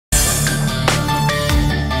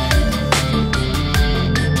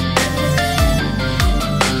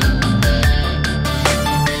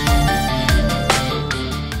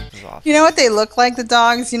You know what they look like, the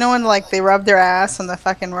dogs? You know when like they rub their ass on the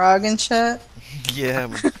fucking rug and shit? Yeah,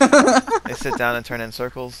 they sit down and turn in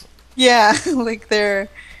circles. Yeah, like they're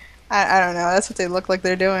I don't know. That's what they look like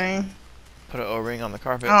they're doing. Put an O-ring on the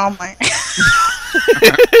carpet. Oh my.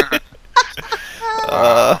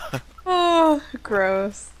 uh, Oh,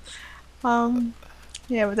 gross. Um,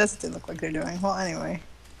 yeah, but that's what they look like they're doing. Well, anyway,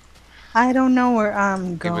 I don't know where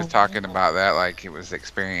I'm He was going. talking about that like it was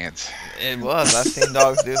experience. it was. I've seen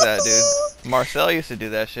dogs do that, dude. Marcel used to do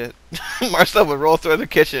that shit. Marcel would roll through the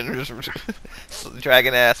kitchen, just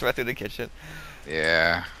dragging ass right through the kitchen.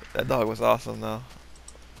 Yeah. That dog was awesome, though.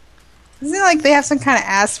 Isn't it like they have some kind of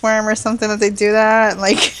ass worm or something that they do that?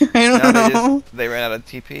 Like, I No, don't know. they ran out of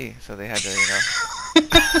TP, so they had to,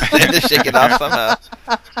 they had to shake it off somehow.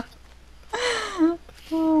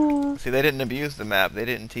 See, they didn't abuse the map. They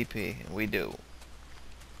didn't TP, and we do.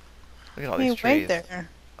 Look at all Hey, these wait trees. there.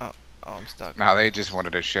 Oh, I'm stuck. No, they just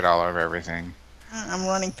wanted to shit all over everything. I'm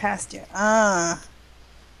running past you. Look Oh,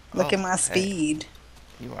 at my hey, speed.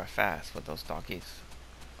 you are fast with those doggies.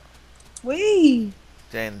 Wee.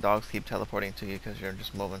 Dang, the dogs keep teleporting to you because you're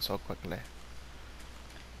just moving so quickly.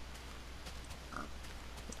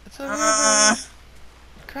 It's a Uh, river.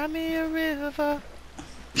 Cry me a river.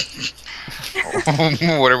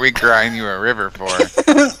 What are we crying you a river for?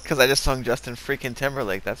 Because I just sung Justin freaking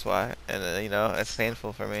Timberlake, that's why. And, it's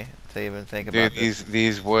painful for me to even think Dude, about this.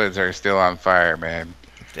 these woods are still on fire, man.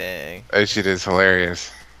 Dang. That shit is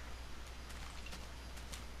hilarious.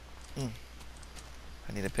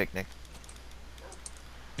 I need a picnic.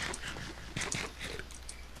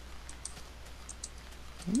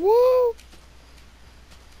 Woo!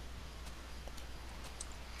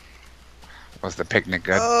 Was the picnic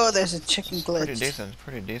good? oh, there's a chicken Pretty glitch. decent,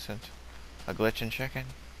 pretty decent. A glitch in chicken?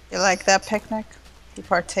 You like that picnic? You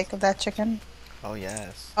partake of that chicken? Oh,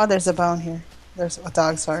 yes. Oh, there's a bone here. There's a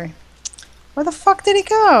dog, sorry. Where the fuck did he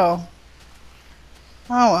go?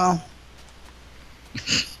 Oh, well.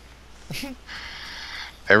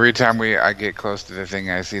 Every time I get close to the thing,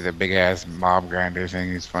 I see the big ass mob grinder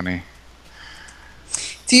thing. It's funny.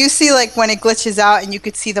 Do you see, like, when it glitches out and you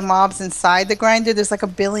could see the mobs inside the grinder? There's like a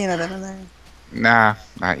billion of them in there. Nah,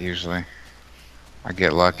 not usually. I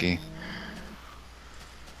get lucky.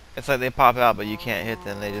 It's like they pop out, but you can't hit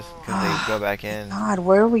them. They just, because they go back in. God,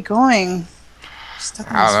 where are we going? Stuck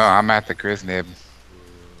in I don't this. know. I'm at the Chris nib.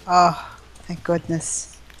 Oh, thank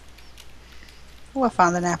goodness. Oh, I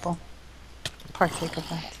found an apple. Partake of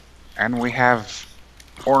that. And we have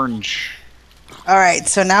orange. All right,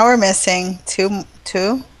 so now we're missing two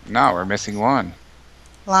No, we're missing one.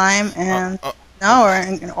 lime Oh, and oh, no,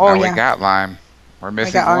 oh No, we yeah, got lime. We're I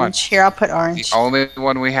missing got one. orange. Here, I'll put The orange. only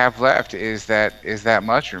one we have left is that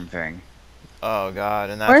mushroom thing. oh, God.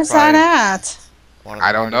 And that's Where's that probably at? one of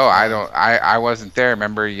I the don't hardest know. ones. I wasn't there.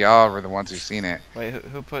 Remember, y'all were the ones who seen it. Wait,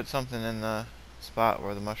 who put something in the spot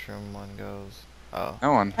where the mushroom one goes? Oh.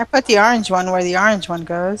 No one. I put the orange one where the orange one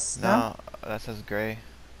goes. No? No, that says gray.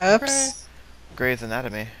 Gray. Oops. Gray's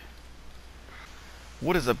Anatomy.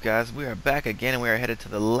 What is up, guys? We are back again, and we are headed to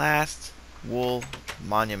the last wool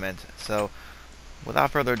monument. So,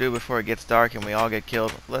 without further ado, before it gets dark and we all get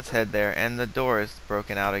killed, let's head there. And the door is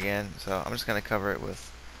broken out again, so I'm just going to cover it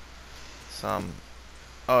with some...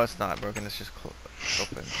 Oh, it's not broken, it's just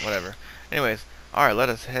open. Whatever. Anyways, alright, let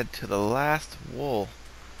us head to the last wool.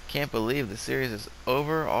 Can't believe the series is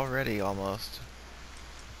over already, almost.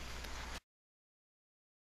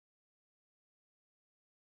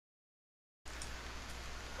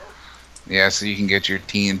 Yeah, so you can get your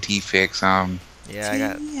TNT fix. Yeah, I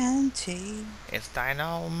got... TNT. It's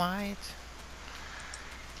dynamite.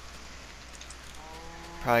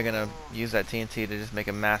 Probably gonna use that TNT to just make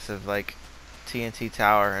a massive, like, TNT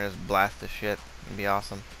tower and just blast the shit. It'd be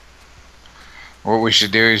awesome. What we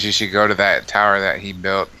should do is you should go to that tower that he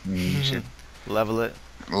built. And you should Level it.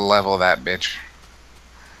 level that bitch.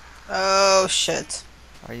 Oh shit.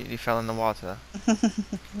 Or you fell in the water.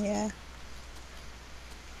 Yeah.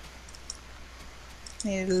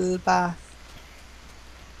 Need a little bath.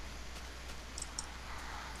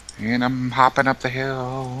 And I'm hopping up the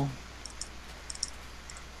hill.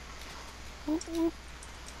 You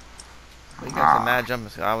got some mad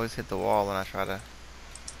jumping. I always hit the wall when I try to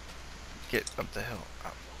get up the hill.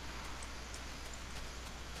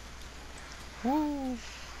 Woo!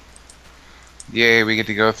 Yay, we get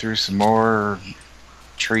to go through some more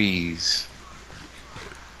trees.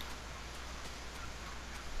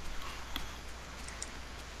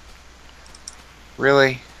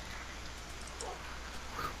 Really?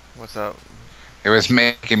 What's up? It was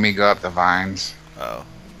making me go up the vines. Oh.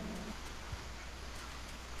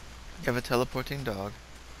 You have a teleporting dog.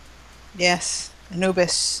 Yes.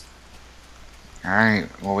 Anubis. Alright,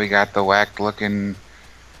 well we got the whacked looking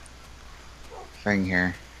thing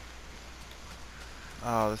here.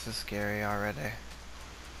 Oh, this is scary already.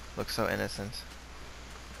 Looks so innocent.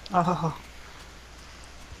 Oh.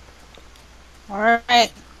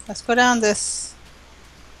 Alright, let's go down this.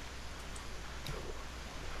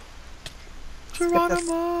 Let's get this.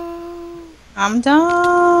 Geronimo! I'm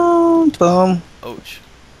down. Boom. Ouch.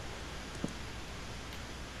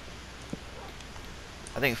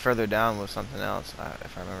 I think further down was something else,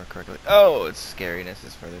 if I remember correctly. Oh, it's scariness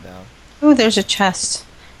is further down. Ooh, there's a chest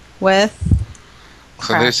with So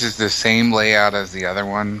crap. this is the same layout as the other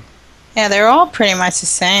one. Yeah, they're all pretty much the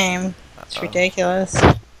same. It's Uh-oh. ridiculous.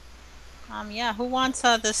 Yeah, who wants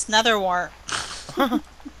this nether wart? Alright,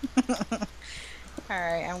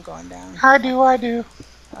 I'm going down. I do.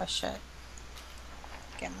 Oh shit.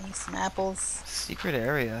 Get me some apples. Secret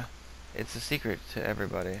area. It's a secret to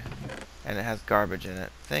everybody. And it has garbage in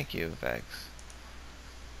it. Thank you, Vechs.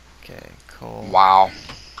 Okay, coal. Wow.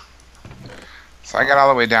 So I got all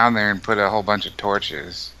the way down there and put a whole bunch of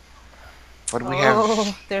torches. What do we have?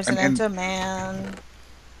 Oh, there's an And- Enderman.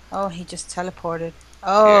 Oh, he just teleported.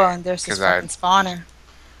 Oh, Yeah, and there's this 'cause I- fucking spawner.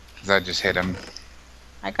 Cause I just hit him.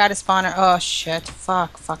 I got a spawner. Oh shit.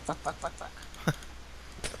 Fuck.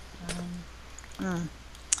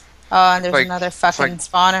 Oh, and there's Like- another it's fucking like-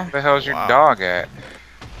 spawner. Where the hell's your Wow. dog at?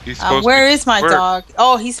 He's supposed Where to is my work. dog?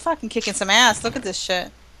 Oh, he's fucking kicking some ass. Look at this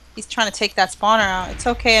shit. He's trying to take that spawner out. It's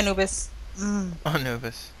okay, Anubis.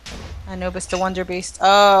 Anubis. Anubis the Wonder Beast.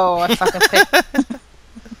 Oh, I fucking picked.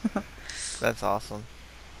 That's awesome.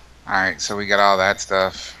 Alright, so we got all that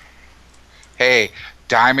stuff. Hey,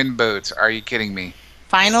 diamond boots. Are you kidding me?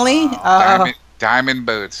 Finally? Wow. Oh. Diamond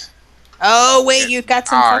boots. Oh, wait, you got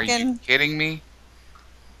some Are you fucking. kidding me?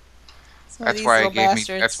 Some of That's these why little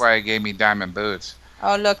bastards. That's why it gave me diamond boots.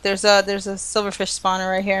 Oh, look, there's a silverfish spawner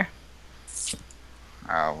right here.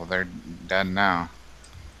 Oh, well they're done now.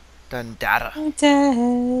 Done data. I'm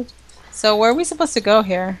dead. So where are we supposed to go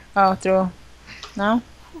here? Oh, through. No?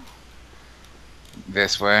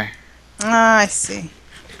 This way. Ah, I see.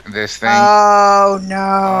 This thing. Oh no.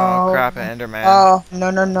 Oh, crap, an Enderman. Oh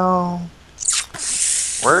no.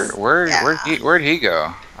 Where'd he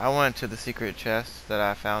go? I went to the secret chest that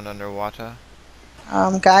I found underwater.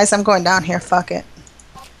 Guys, I'm going down here. Fuck it.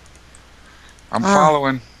 I'm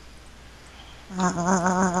following.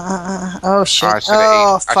 Oh shit. I should've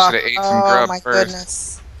Oh ate- I fuck. should've ate some Oh grub my first.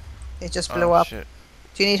 goodness. It just blew Oh, up. shit.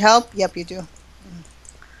 Do you need help? Yep, you do.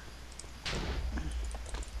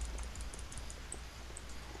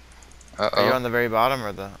 Are you Uh on the very bottom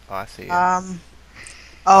or the... Oh, I see you. Oh,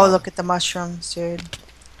 Oh. look at the mushrooms, dude.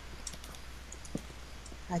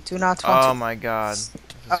 I do not want Oh to. my god. This is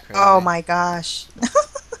crazy. Oh my gosh.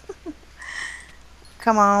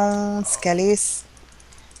 Come on, skellies.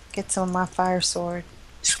 Get some of my fire sword.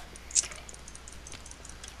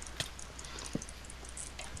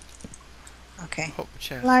 Okay. Oh,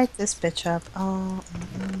 chest. Light this bitch up. Oh,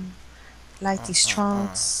 light these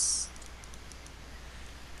trunks.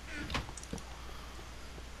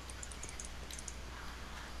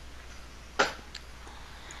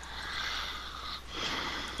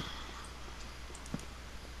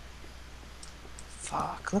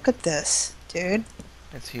 Fuck, look at this, dude.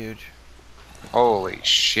 It's huge. Holy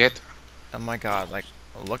shit. Oh my god, like,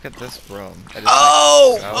 look at this room. It is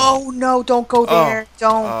Oh! like, Oh no, don't go Oh. there.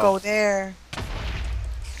 Don't Oh. go there.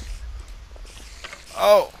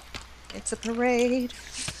 Oh! It's a parade.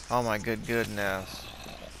 Oh my goodness.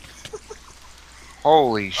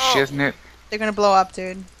 Holy shiznit. They're gonna blow up,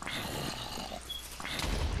 dude.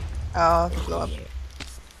 Oh, they blow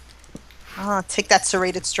up. Take that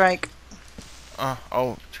serrated strike.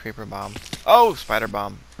 Oh, creeper bomb. Oh, spider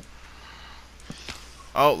bomb.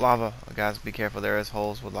 Oh, lava. Guys, be careful. There is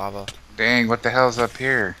holes with lava. Dang, what the hell's up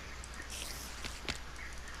here?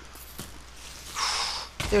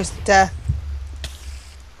 There's death.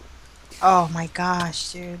 Oh my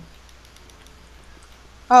gosh, dude.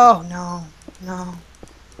 Oh no, no.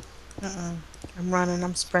 I'm running.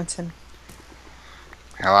 I'm sprinting.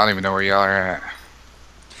 Hell, I don't even know where y'all are at.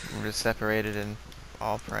 We're just separated and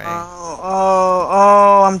all praying.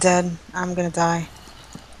 Oh, I'm dead. I'm gonna die.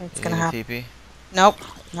 It's You gonna need a happen. TP? Nope.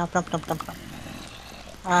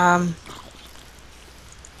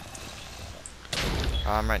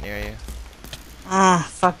 Oh, I'm right near you. Oh,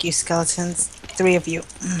 fuck you, skeletons. 3 of you.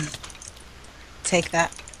 Take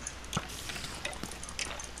that.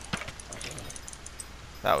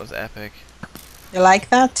 That was epic. You like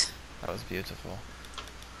that? That was beautiful.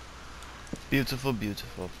 Beautiful,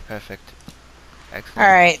 beautiful. Perfect. Excellent.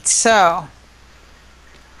 Alright, so.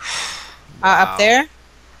 Wow. Up there?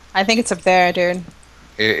 I think it's up there, dude.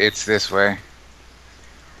 It's this way.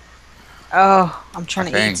 Oh, I'm I trying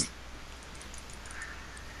to think. eat.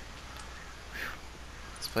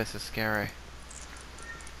 This place is scary.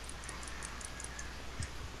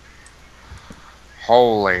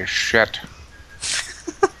 Holy shit.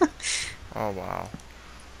 Oh wow.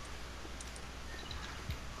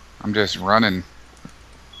 I'm just running.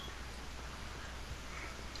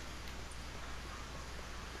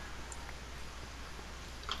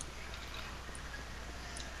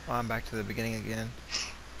 Oh, I'm back to the beginning again.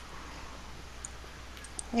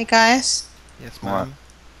 Hey guys, Yes, What? ma'am.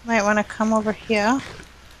 might want to come over here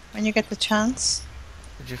when you get the chance.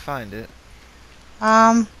 Did you find it?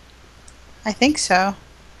 Um, I think so.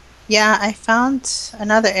 Yeah, I found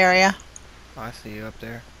another area. Oh, I see you up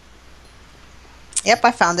there. Yep,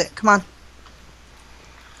 I found it. Come on.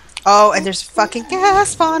 Oh, and there's a fucking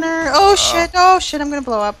gas spawner. Oh Oh. shit. Oh shit, I'm gonna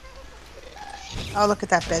blow up. Oh, look at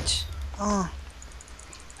that bitch. Oh,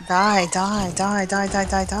 die, die, die, die, die,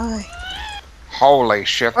 die, die. Holy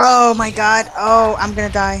shit. Oh my god. Oh, I'm gonna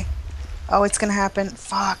die. Oh, it's gonna happen.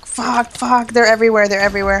 Fuck, fuck, fuck. They're everywhere. They're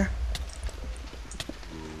everywhere.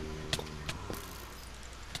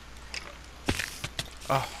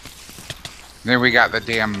 Oh. Then we got the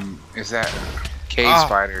damn, is that cave Oh.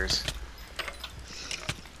 spiders?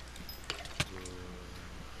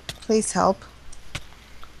 Please help.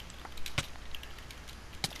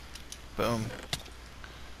 Boom.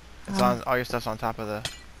 It's Um, on. All your stuff's on top of the.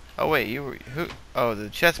 Oh wait, you were who? Oh, the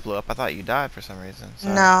chest blew up. I thought you died for some reason.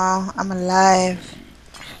 Sorry. no, I'm alive.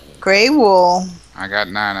 Gray wool. I got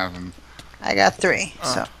 9 of them. I got 3.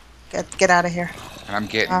 Oh. So get out of here. And I'm Uh,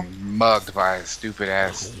 getting mugged by a stupid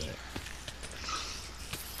ass.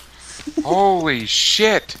 Holy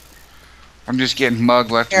shit. I'm just getting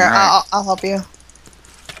mugged left and here, right. I'll help you.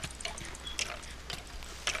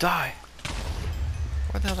 Die.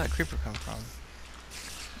 Where the hell did that creeper come from?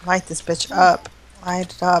 Light this bitch up.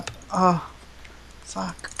 Light it up. Oh,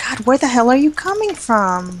 fuck. God, where the hell are you coming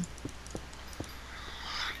from?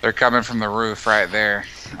 They're coming from the roof right there.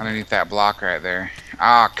 Underneath that block right there.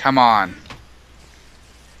 Ah, come on.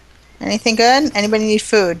 Anything good? Anybody need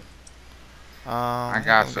food? I I think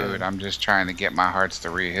got I'm food. good. I'm just trying to get my hearts to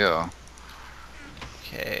re-heal.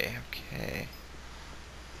 Okay. Okay.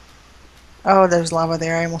 Oh, there's lava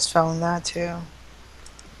there. I almost fell in that too.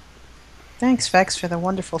 Thanks, Vechs, for the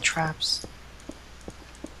wonderful traps.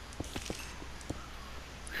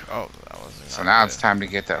 Oh, that was So not now good. it's time to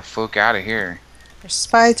get the fuck out of here. There's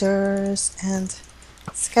spiders and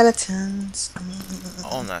skeletons.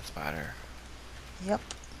 Own that spider. Yep.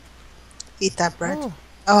 Eat that bread. Oh.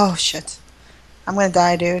 Oh, shit. I'm gonna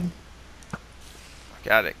die, dude.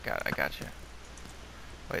 Got it. Got it. I got you.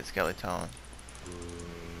 Wait, skeleton.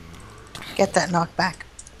 Get that knockback.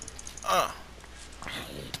 Oh.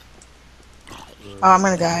 Oh, I'm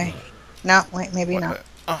gonna die. No, wait, maybe What? not.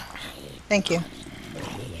 Oh. Thank you.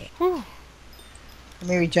 Whew. Let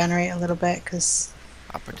me regenerate a little bit, because...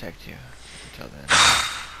 I'll protect you. Until then.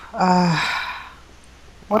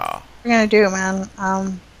 What Wow. we gonna do, man?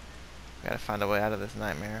 Gotta find a way out of this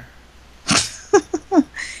nightmare.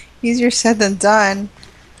 Easier said than done.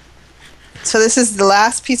 So this is the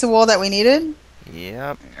last piece of wool that we needed?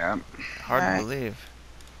 Yep. Yep. Hard to Alright. believe.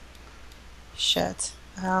 Shit.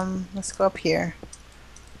 Let's go up here.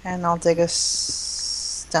 And I'll dig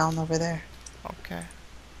us down over there. Okay.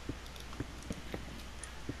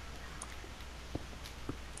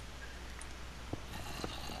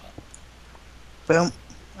 Boom.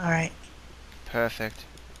 Alright. Perfect.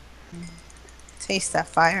 Taste that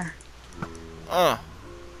fire. Oh.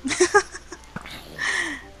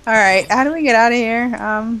 Alright, how do we get out of here?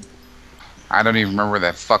 I don't even remember where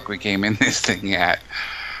the fuck we came in this thing at.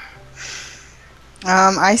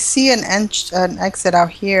 I see an exit out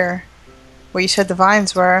here where you said the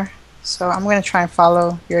vines were. So I'm gonna try and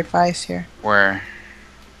follow your advice here. Where?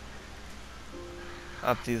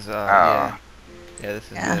 Up these. Oh. Yeah. Yeah. This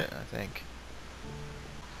is Yeah. it. I think.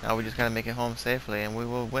 Now we just gotta make it home safely, and we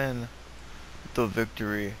will win the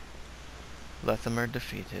victory. Lethamyr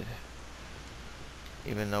defeated.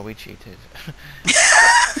 Even though we cheated.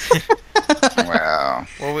 Well.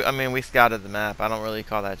 Well, I mean, we scouted the map. I don't really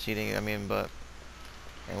call that cheating. I mean, but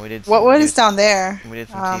and we did. What is down there? We did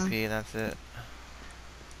some TP, and that's it.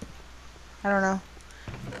 I don't know.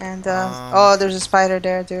 And Um, oh, there's a spider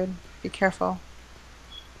there, dude. Be careful.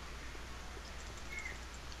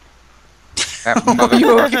 That Are you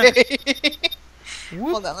motherfucker. okay?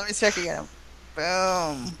 Whoop. Hold on, let me see if I can get him.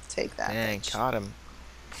 Boom. Take that. Dang, Bitch. caught him.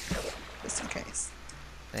 Just in case.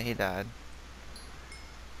 And he died.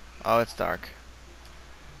 Oh, it's dark.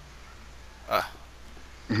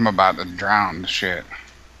 I'm about to drown. Shit.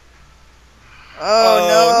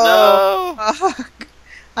 Oh, no. no! Fuck.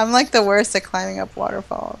 I'm like the worst at climbing up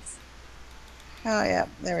waterfalls. Oh yeah,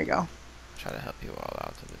 there we go. Try to help you all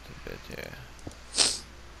out a little bit, yeah.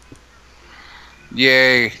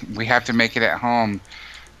 Yay! We have to make it at home.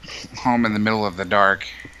 Home in the middle of the dark.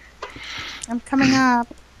 I'm coming up.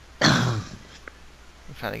 I'm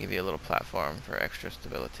trying to give you a little platform for extra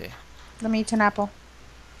stability. Let me eat an apple.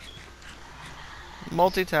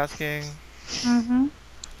 Multitasking. Mm-hmm.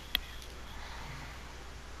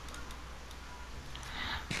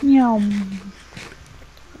 Yum.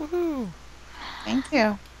 Woohoo! Thank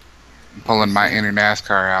you. I'm pulling my inner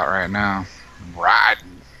NASCAR out right now.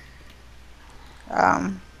 Riding.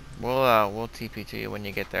 Um. We'll TP to you when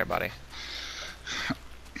you get there, buddy.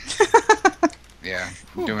 Yeah,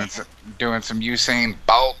 Whew. doing some Usain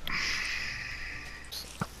Bolt.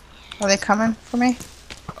 Are they coming for me?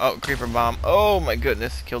 Oh, creeper bomb. Oh my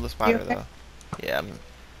goodness, killed the You spider okay? though. Yeah,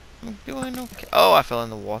 I'm doing okay. Oh, I fell in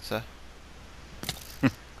the water.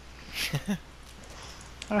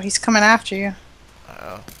 Oh, he's coming after you.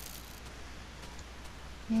 Uh-oh.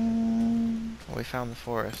 Mm. Well, we found the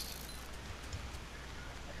forest.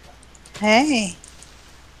 Hey,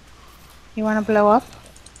 you want to blow up?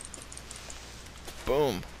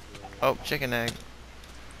 Boom. Oh, chicken egg.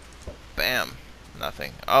 Bam.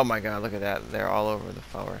 Nothing. Oh my god, look at that. They're all over the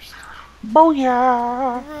forest.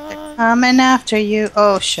 Booyah! Run. Coming after you.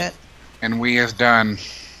 Oh shit. And we is done.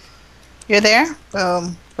 You're there?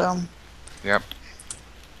 Boom. Boom. Yep.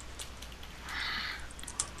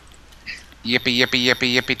 Yippee yippee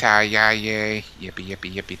yippee yippee tie yay! Yippee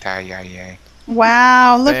yippee yippee tie yay!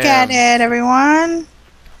 Wow, look at Bam. it, everyone.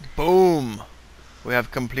 Boom. We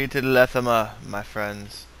have completed Lethamyr, my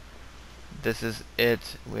friends. This is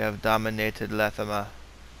it. We have dominated Lethamyr.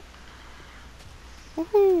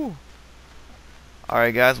 Woohoo!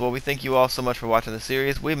 Alright guys, well we thank you all so much for watching the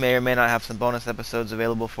series. We may or may not have some bonus episodes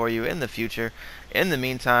available for you in the future. In the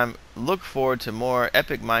meantime, look forward to more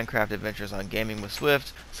epic Minecraft adventures on Gaming with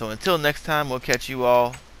Swift. So until next time, we'll catch you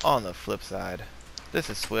all on the flip side. This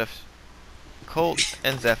is Swift, Colt,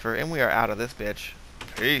 and Zephyr, and we are out of this bitch.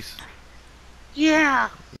 Peace. Yeah!